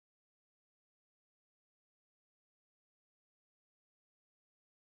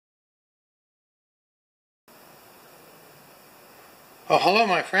Oh, hello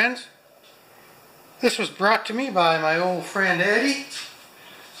my friends. This was brought to me by my old friend Eddie.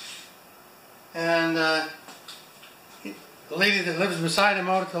 And the lady that lives beside him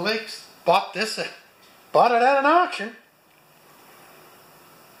out at the lakes bought it at an auction.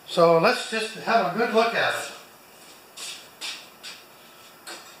 So let's just have a good look at it.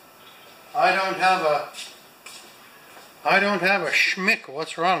 I don't have a schmick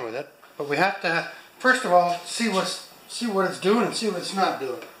what's wrong with it, but we have to first of all see what it's doing and see what it's not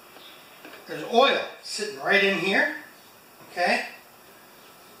doing. There's oil sitting right in here, okay?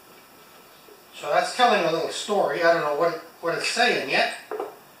 So that's telling a little story. I don't know what it's saying yet.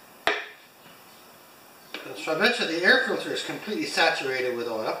 So I bet you the air filter is completely saturated with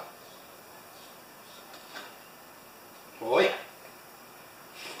oil. Boy.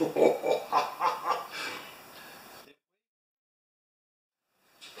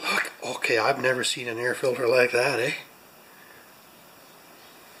 Look, okay, I've never seen an air filter like that, eh?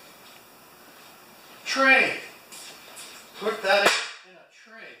 Tray. Put that in a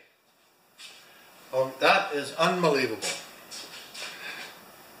tray. Oh, that is unbelievable.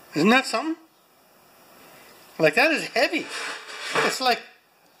 Isn't that something? Like, that is heavy. It's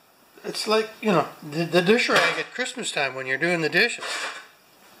like, you know, the dish rag at Christmas time when you're doing the dishes.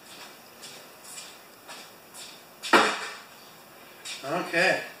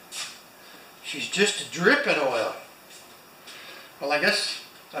 Okay. She's just dripping oil. Well, I guess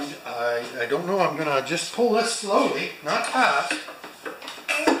I don't know. I'm gonna just pull this slowly, not fast.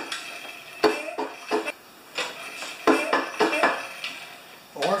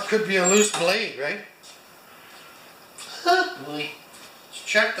 Or it could be a loose blade, right? Let's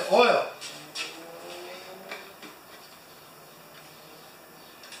check the oil.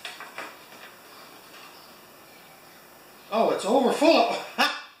 Oh, it's over full of...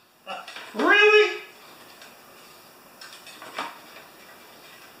 Really?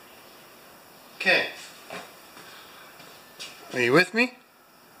 Okay. Are you with me?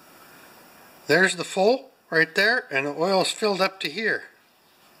 There's the full right there, and the oil's filled up to here.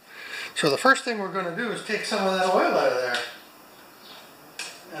 So the first thing we're going to do is take some of that oil out of there.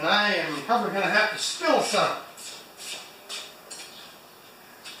 And I am probably going to have to spill some.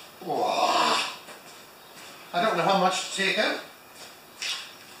 Whoa. I don't know how much to take out.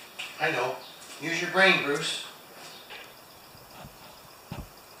 I know. Use your brain, Bruce.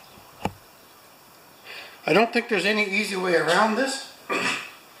 I don't think there's any easy way around this.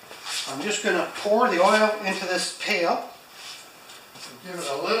 I'm just going to pour the oil into this pail. Give it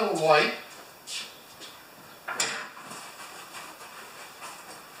a little wipe.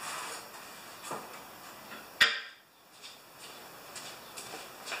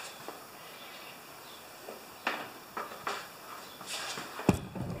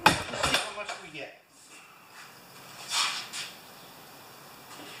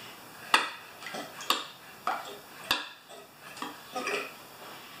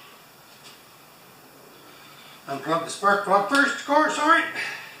 Unplug the spark plug first, of course, sorry.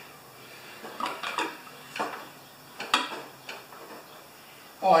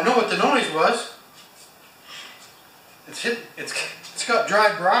 Oh, I know what the noise was. It's got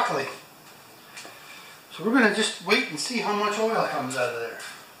dried broccoli. So we're going to just wait and see how much oil comes out of there.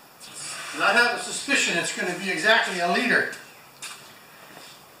 And I have a suspicion it's going to be exactly a liter.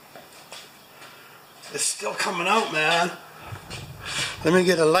 It's still coming out, man. Let me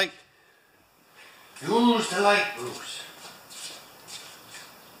get a light. Use the light, Bruce.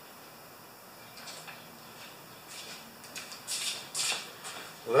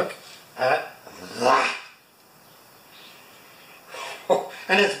 Look at that. Oh,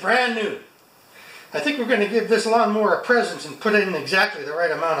 and it's brand new. I think we're going to give this lawnmower a present and put in exactly the right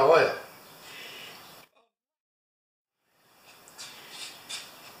amount of oil.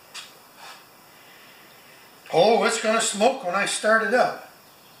 Oh, it's going to smoke when I start it up.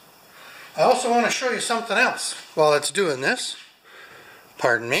 I also want to show you something else while it's doing this.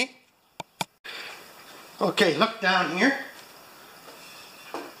 Pardon me. Okay, look down here.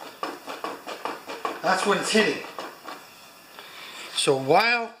 That's what it's hitting. So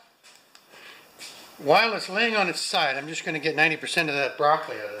while it's laying on its side, I'm just going to get 90% of that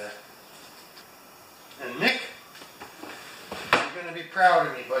broccoli out of there. And Mick, you're going to be proud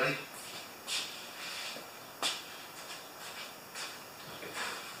of me, buddy.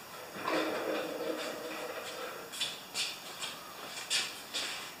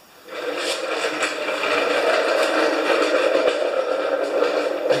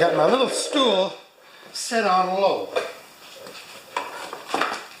 I got my little stool set on low.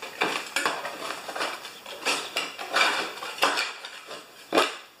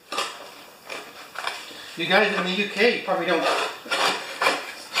 You guys in the UK probably don't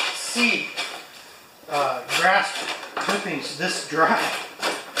see grass clippings this dry.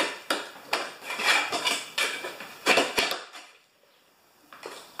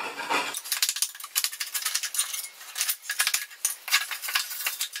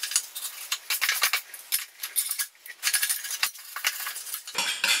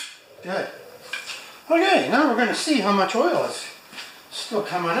 Good. Okay, now we're going to see how much oil is still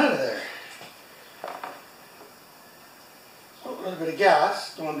coming out of there. Oh, a little bit of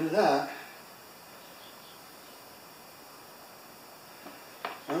gas, don't want to do that.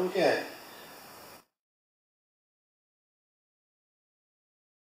 Okay.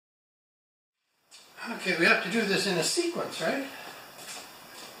 Okay, we have to do this in a sequence, right?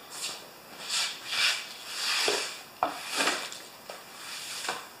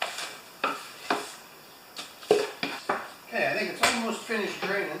 Okay, I think it's almost finished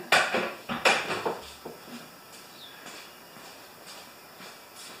draining.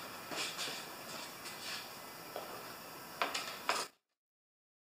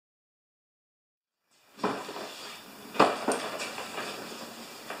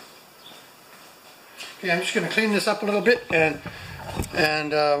 Okay, I'm just going to clean this up a little bit, and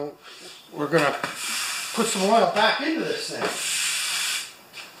we're going to put some oil back into this thing.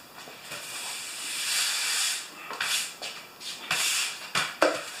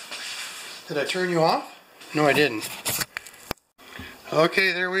 Did I turn you off? No, I didn't.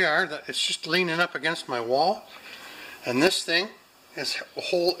 Okay, there we are. It's just leaning up against my wall, and this thing is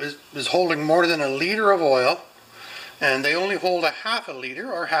holding more than 1 liter of oil, and they only hold a half a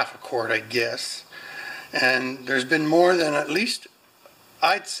liter or half a quart, I guess. And there's been more than at least,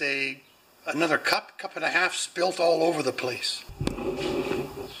 I'd say, another cup and a half spilt all over the place.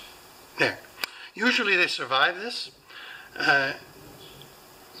 There. Usually they survive this,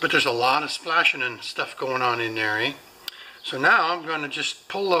 but there's a lot of splashing and stuff going on in there, eh? So now I'm going to just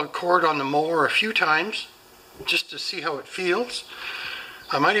pull the cord on the mower a few times, just to see how it feels.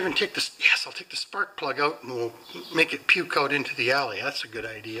 I might even take this, yes, I'll take the spark plug out and we'll make it puke out into the alley. That's a good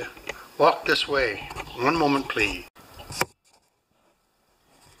idea. Walk this way. One moment, please.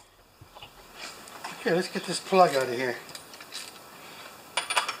 Okay, let's get this plug out of here.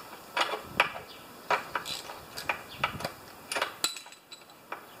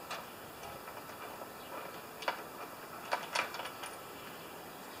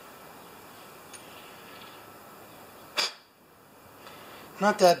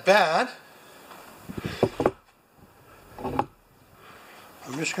 Not that bad.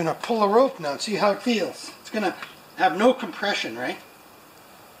 I'm just going to pull the rope now and see how it feels. It's going to have no compression, right?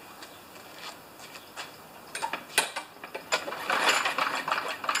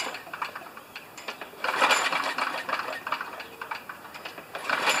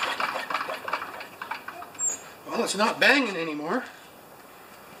 Well, it's not banging anymore.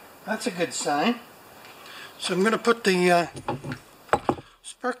 That's a good sign. So I'm going to put the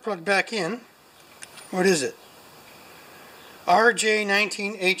spark plug back in. What is it?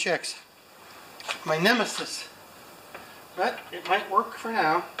 RJ19HX. My nemesis. But it might work for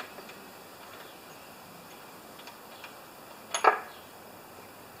now. I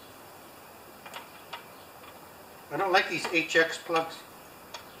don't like these HX plugs.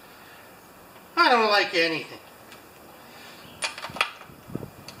 I don't like anything.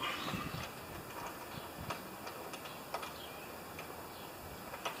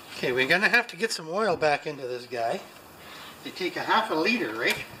 Okay, we're going to have to get some oil back into this guy. They take a half a liter,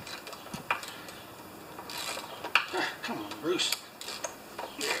 right? Ah, come on, Bruce.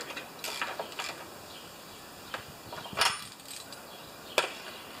 There we go.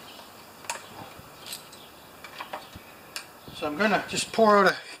 So I'm going to just pour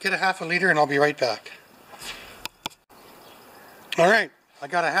out get a half a liter and I'll be right back. Alright, I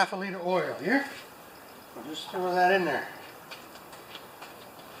got a half a liter oil here. I'll just throw that in there.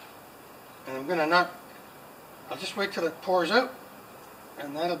 And I'm going to I'll just wait till it pours out,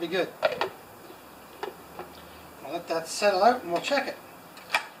 and that'll be good. I'll let that settle out and we'll check it.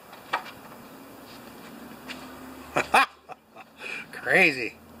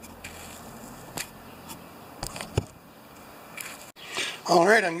 Crazy.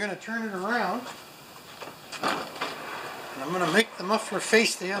 Alright, I'm going to turn it around. And I'm going to make the muffler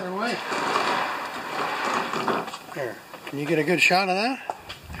face the other way. There. Can you get a good shot of that?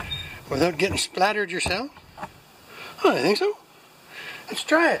 Without getting splattered yourself? Oh, I think so. Let's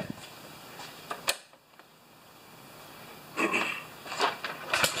try it.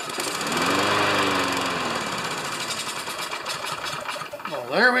 Well,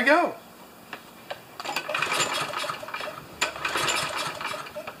 there we go.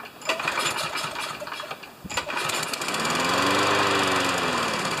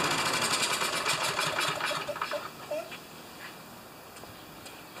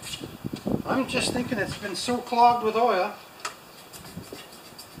 I'm just thinking it's been so clogged with oil.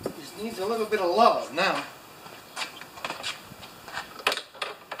 It just needs a little bit of love now.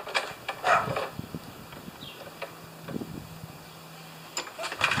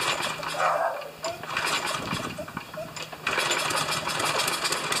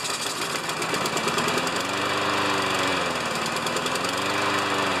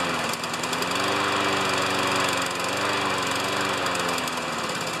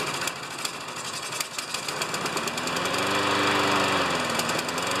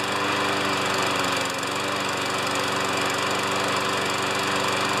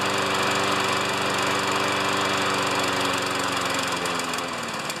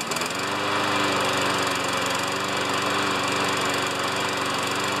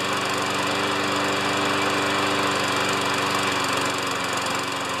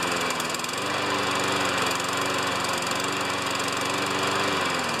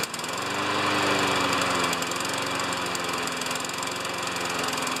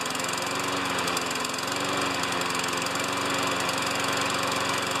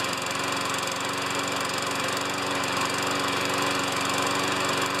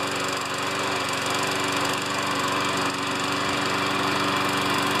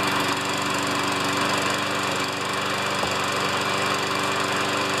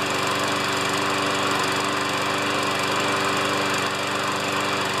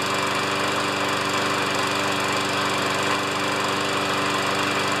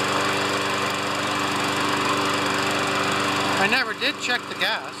 I never did check the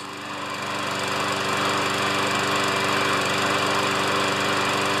gas.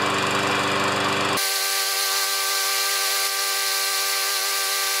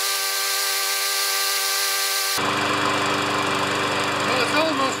 Well, it's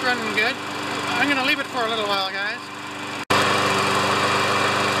almost running good. I'm going to leave it for a little while, guys.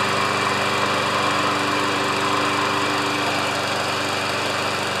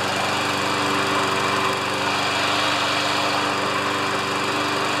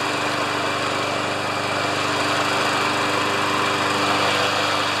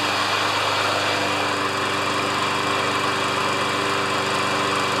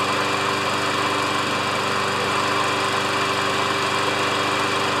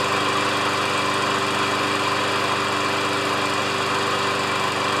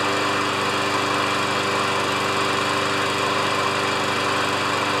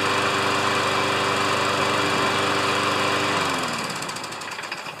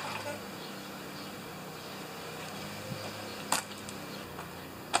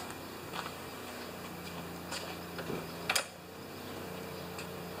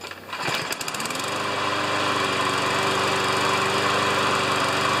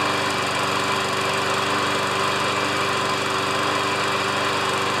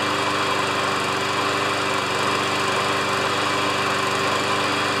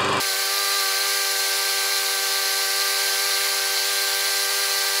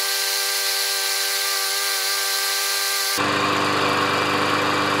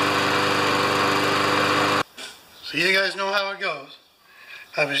 So you guys know how it goes.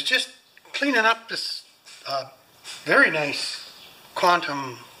 I was just cleaning up this very nice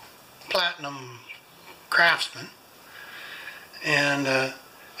quantum platinum Craftsman, and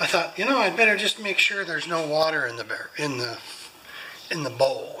I thought, you know, I'd better just make sure there's no water in the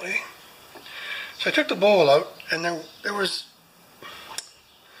bowl. Eh? So I took the bowl out, and there was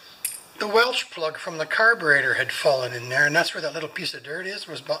the Welch plug from the carburetor had fallen in there, and that's where that little piece of dirt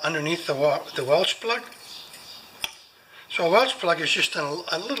was underneath the Welch plug. So a Welch plug is just a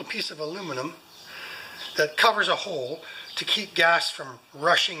little piece of aluminum that covers a hole to keep gas from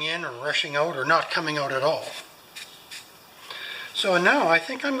rushing in or rushing out or not coming out at all. So now I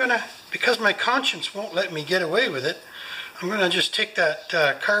think I'm going to, because my conscience won't let me get away with it, I'm going to just take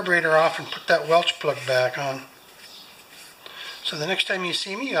that carburetor off and put that Welch plug back on. So the next time you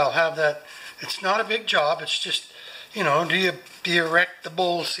see me, I'll have that. It's not a big job. It's just, you know, do you wreck the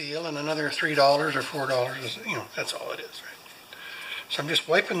bowl seal and another $3 or $4? You know, that's all it is, right? So I'm just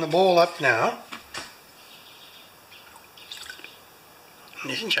wiping the bowl up now.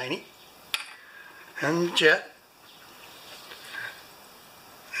 Nice and shiny. And jet.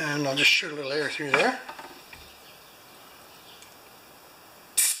 And I'll just shoot a little air through there.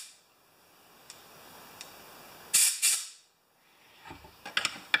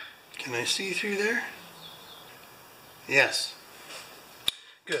 Can I see through there? Yes.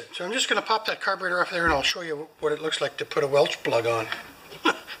 Good. So I'm just going to pop that carburetor off there and I'll show you what it looks like to put a Welch plug on.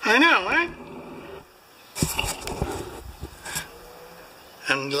 I know, right?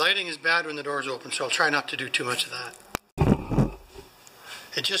 And the lighting is bad when the door's open, so I'll try not to do too much of that.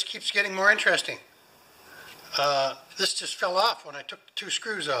 It just keeps getting more interesting. This just fell off when I took the 2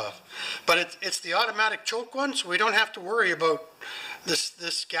 screws off. But it's the automatic choke one, so we don't have to worry about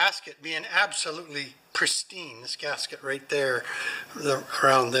this gasket being absolutely pristine. This gasket right there,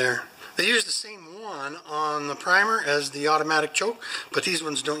 around there. They use the same one on the primer as the automatic choke, but these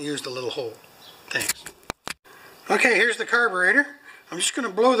ones don't use the little hole. Thanks. Okay, here's the carburetor. I'm just going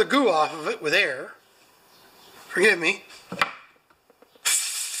to blow the goo off of it with air. Forgive me.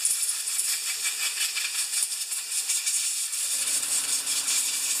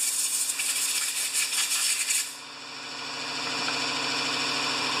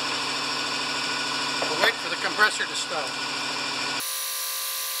 We'll wait for the compressor to stop.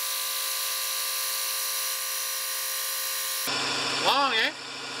 Long, eh?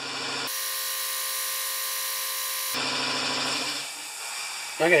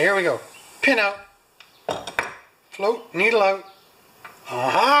 Okay, here we go. Pin out. Float, needle out.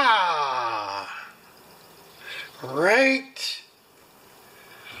 Aha! Right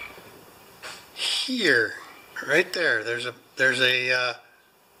here. Right there. There's a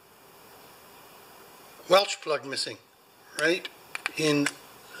Welch plug missing. Right in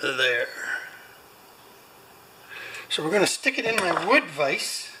there. So we're going to stick it in my wood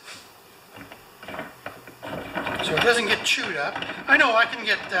vise so it doesn't get chewed up. I know I can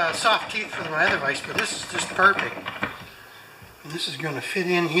get soft teeth for my other vise, but this is just perfect. And this is going to fit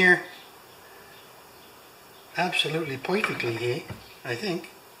in here absolutely perfectly here, I think.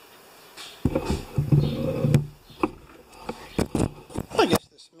 I guess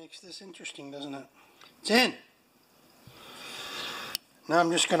this makes this interesting, doesn't it? It's in. Now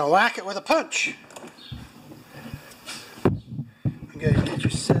I'm just going to whack it with a punch. You guys get you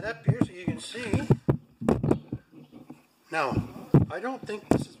set up here so you can see. Now, I don't think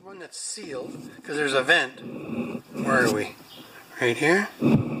this is one that's sealed because there's a vent. Where are we? Right here?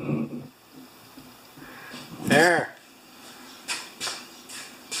 There.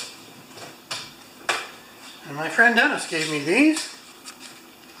 And my friend Dennis gave me these.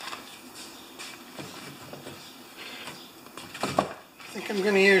 I think I'm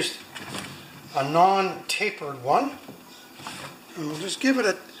going to use a non-tapered one. And we'll just give it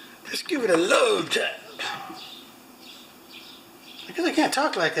a low tap. Because I can't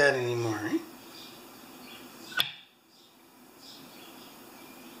talk like that anymore, eh?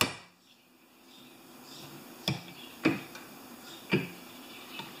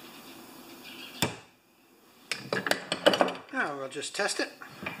 Now we'll just test it.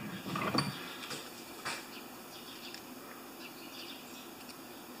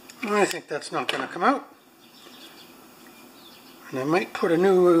 I think that's not going to come out. And I might put a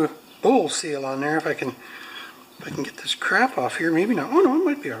new bowl seal on there if I can get this crap off here. Maybe not. Oh no, it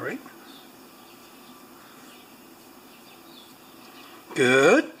might be alright.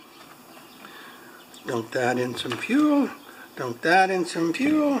 Good. Dunk that in some fuel. Dunk that in some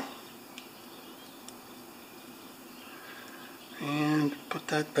fuel. And put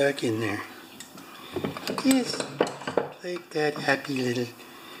that back in there. Yes. Like that happy little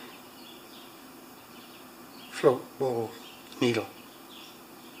float bowl needle.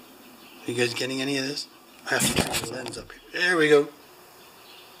 Are you guys getting any of this? I have to turn the lens up here. There we go.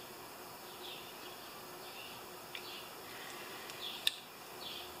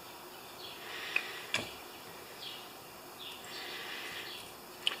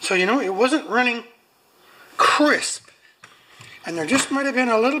 So you know, it wasn't running crisp. And there just might have been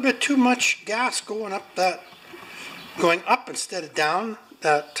a little bit too much gas going up instead of down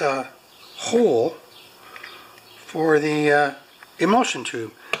that hole for the emulsion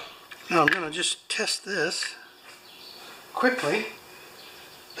tube. Now I'm going to just test this quickly.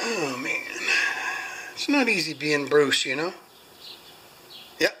 Oh man, it's not easy being Bruce, you know.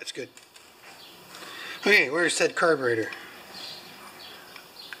 Yeah, it's good. Okay, where's said carburetor?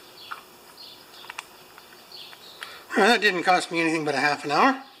 Well, that didn't cost me anything but a half an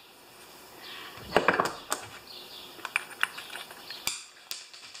hour.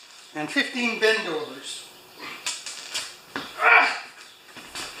 And 15 bendovers.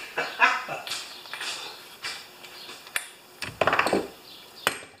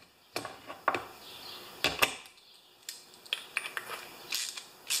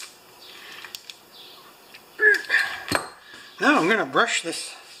 Now I'm going to brush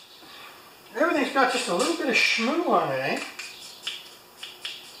this. Everything's got just a little bit of schmoo on it, eh?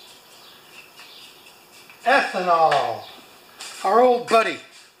 Ethanol. Our old buddy.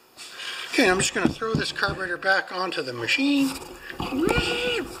 Okay, I'm just going to throw this carburetor back onto the machine.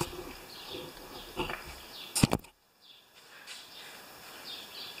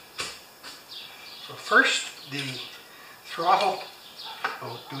 So first, the throttle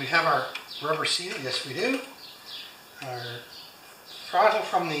Oh, do we have our rubber seal? Yes, we do. Our throttle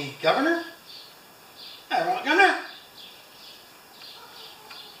from the governor. I want governor.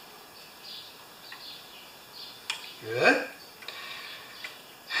 Good.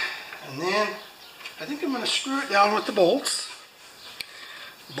 And then I think I'm going to screw it down with the bolts.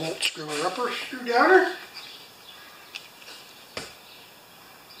 Bolt screwer upper screw downer.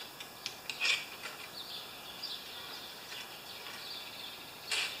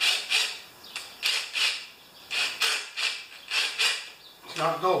 It's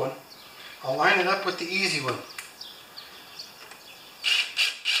not going. I'll line it up with the easy one.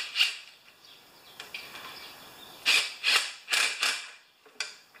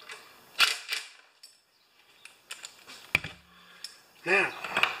 Now,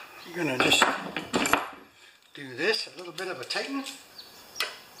 I'm going to just do this, a little bit of a tighten.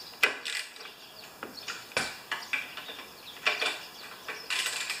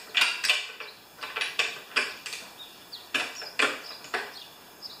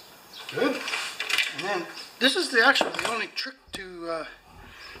 Good. And then, this is the only trick to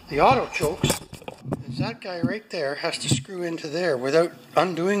the auto chokes, is that guy right there has to screw into there without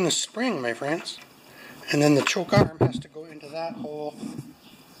undoing the spring, my friends. And then the choke arm has to go into that hole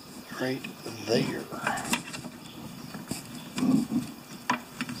right there.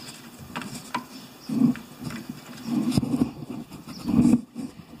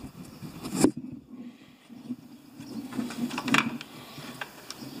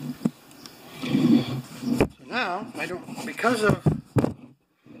 So now, because of,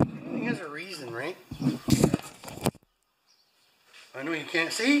 everything has a reason, right? I know you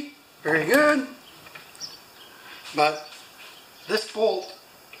can't see, very good. But this bolt,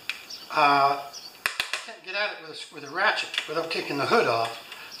 I can't get at it with a ratchet without taking the hood off.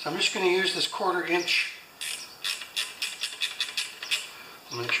 So I'm just going to use this 1/4 inch.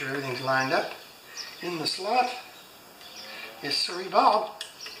 Make sure everything's lined up in the slot. Yes, sirree, Bob.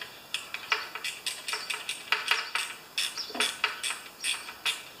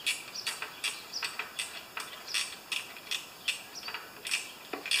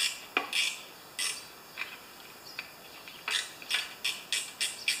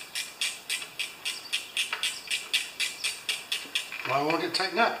 Why won't it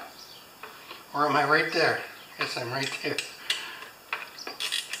tighten up? Or am I right there? Yes, I'm right there.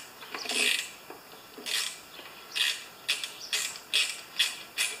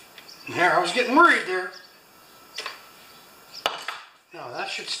 There, I was getting worried there. Now that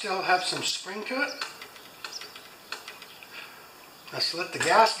should still have some spring to it. Let's let the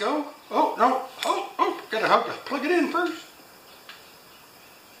gas go. Oh, no. Oh, gotta plug it in first.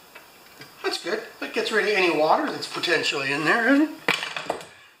 That's good. That gets rid of any water that's potentially in there, isn't it?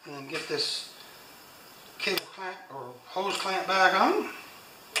 And then get this cable clamp or hose clamp back on.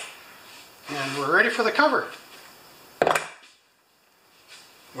 And we're ready for the cover.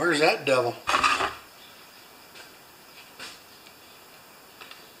 Where's that devil?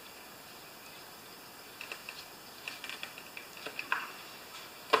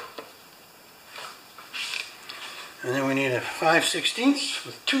 And then we need a 5/16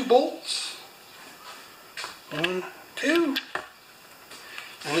 with 2 bolts. 1, 2.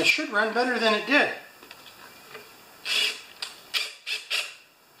 And it should run better than it did.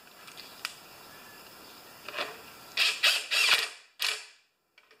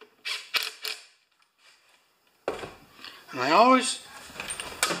 And I always,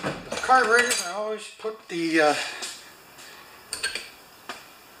 with carburetors, I always put the, I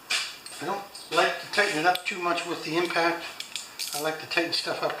don't like to tighten it up too much with the impact. I like to tighten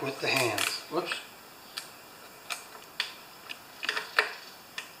stuff up with the hands. Whoops.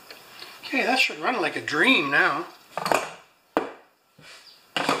 Okay, that should run like a dream now.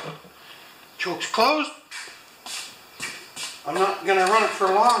 Choke's closed. I'm not going to run it for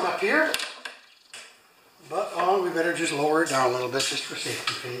long up here. But, oh, we better just lower it down a little bit just for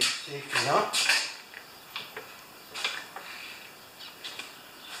safety not.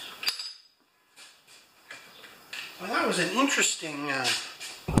 Well, that was an interesting,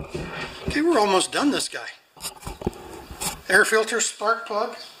 okay, we're almost done this guy. Air filter, spark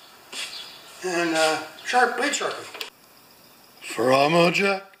plug, and sharp blade sharpener. From a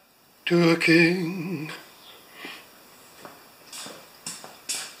jack to a king.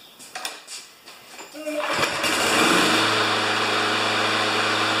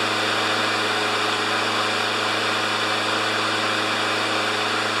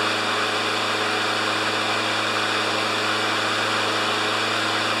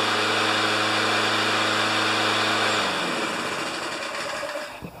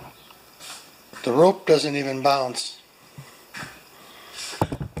 The rope doesn't even bounce.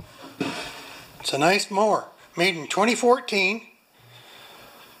 It's a nice mower, made in 2014.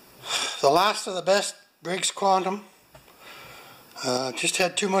 The last of the best Briggs Quantum. Just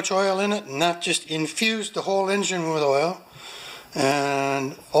had too much oil in it, and that just infused the whole engine with oil.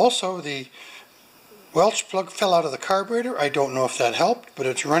 And also the Welch plug fell out of the carburetor. I don't know if that helped, but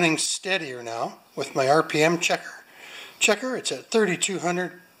it's running steadier now with my RPM checker. It's at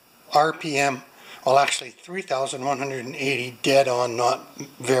 3,200 RPM. Well, actually 3,180 dead on, not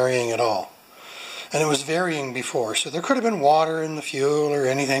varying at all. And it was varying before, so there could have been water in the fuel or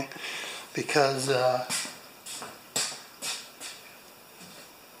anything, because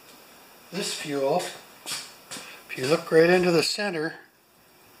this fuel, if you look right into the center,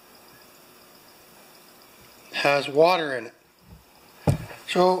 has water in it.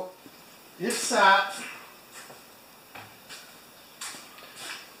 So it's sat,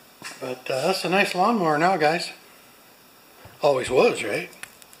 but that's a nice lawnmower now, guys. Always was, right?